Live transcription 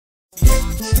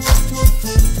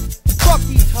Fuck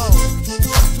these hoes.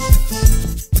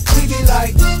 We be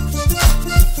like,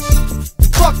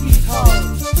 fuck these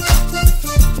hoes.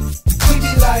 We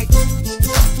be like,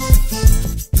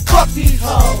 fuck these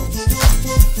hoes.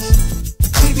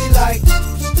 We be like,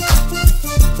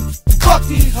 fuck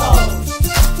these hoes.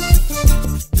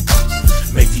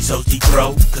 Make these hoes deep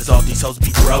throw, cause all these hoes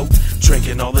be broke.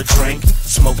 Drinking all the drink,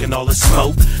 smoking all the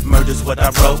smoke. Murder's what I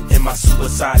wrote in my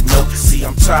suicide note. See,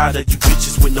 I'm tired of you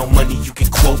bitches with no money, you can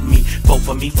quote me. Vote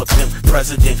for me for pimp,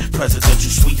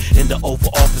 presidential suite. In the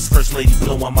Oval Office, first lady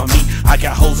blow on my meat. I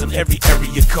got hoes in every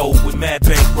area code with mad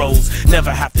bank rolls.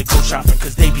 Never have to go shopping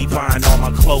cause they be buying all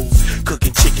my clothes.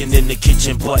 Cooking chicken in the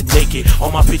kitchen butt naked.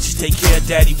 All my bitches take care of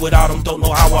daddy, without them don't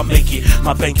know how I make it.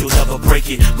 My bank you'll never break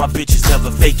it, my bitches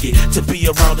never fake it. To be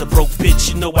around a broke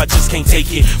bitch, you know I just can't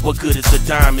take it. What good is a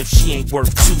dime if she ain't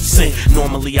worth 2 cents?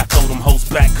 Normally I throw them hoes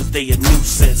back cause they a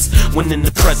nuisance. When in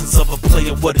the presence of a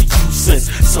player, what a useless.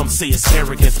 Some say it's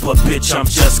arrogance, but bitch, I'm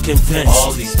just convinced.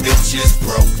 All these bitches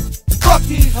broke. Fuck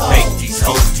these hoes. Make these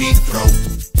hoes deep throat.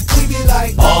 We be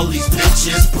like, all these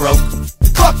bitches broke.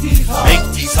 fuck these hoes. Make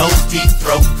these hoes deep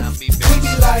throat. We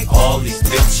be like, all these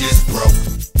bitches broke.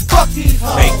 fuck these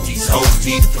hoes. Make these hoes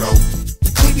deep throat.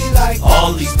 We be like,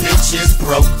 all these bitches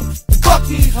broke. fuck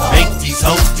these hoes. Make these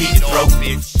hoes deep throat,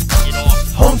 bitch. Get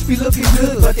off. Hoes be looking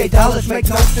good, but they dollars make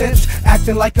no sense.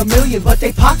 Acting like a million, but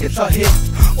they pockets are hit.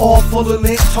 All full of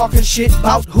lint, talking shit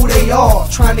about who they are.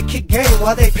 Trying to kick game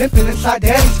while they pimping inside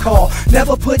daddy's car.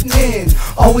 Never putting in,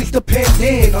 always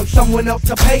depending on someone else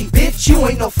to pay. Bitch, you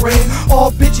ain't no friend.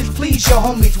 All bitches please your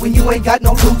homies when you ain't got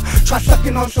no loot. Try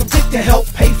sucking on some dick to help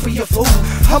pay for your food.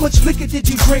 How much liquor did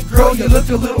you drink, girl? You look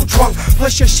a little drunk.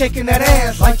 Plus you're shaking that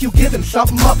ass like you giving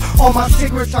something up. All my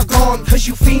cigarettes are gone cause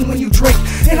you fiend when you drink.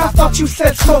 And I thought you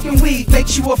said smoking weed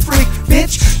makes you a freak.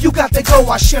 Bitch, you got to go,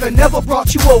 I should've never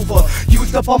brought you over.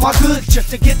 Used up all my goods just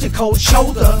to get your cold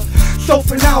shoulder. So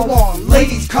from now on,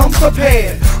 ladies, come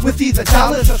prepared with either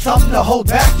dollars or something to hold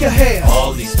back your hair.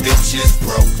 All these bitches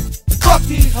broke. Fuck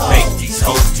these hoes. Make these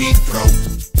hoes deep throat.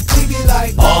 We be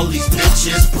like, all these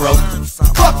bitches broke.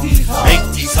 fuck these hoes.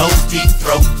 Make these hoes deep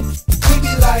throat. We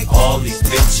be like, all these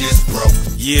bitches broke.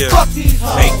 Yeah, fuck these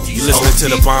hoes. Make these you listening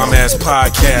to the bomb ass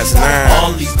podcast,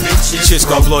 all man. these bitches Shit's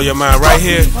gonna blow your mind right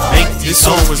here. Make these This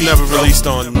song hoes was deep never throat. released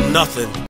on nothing.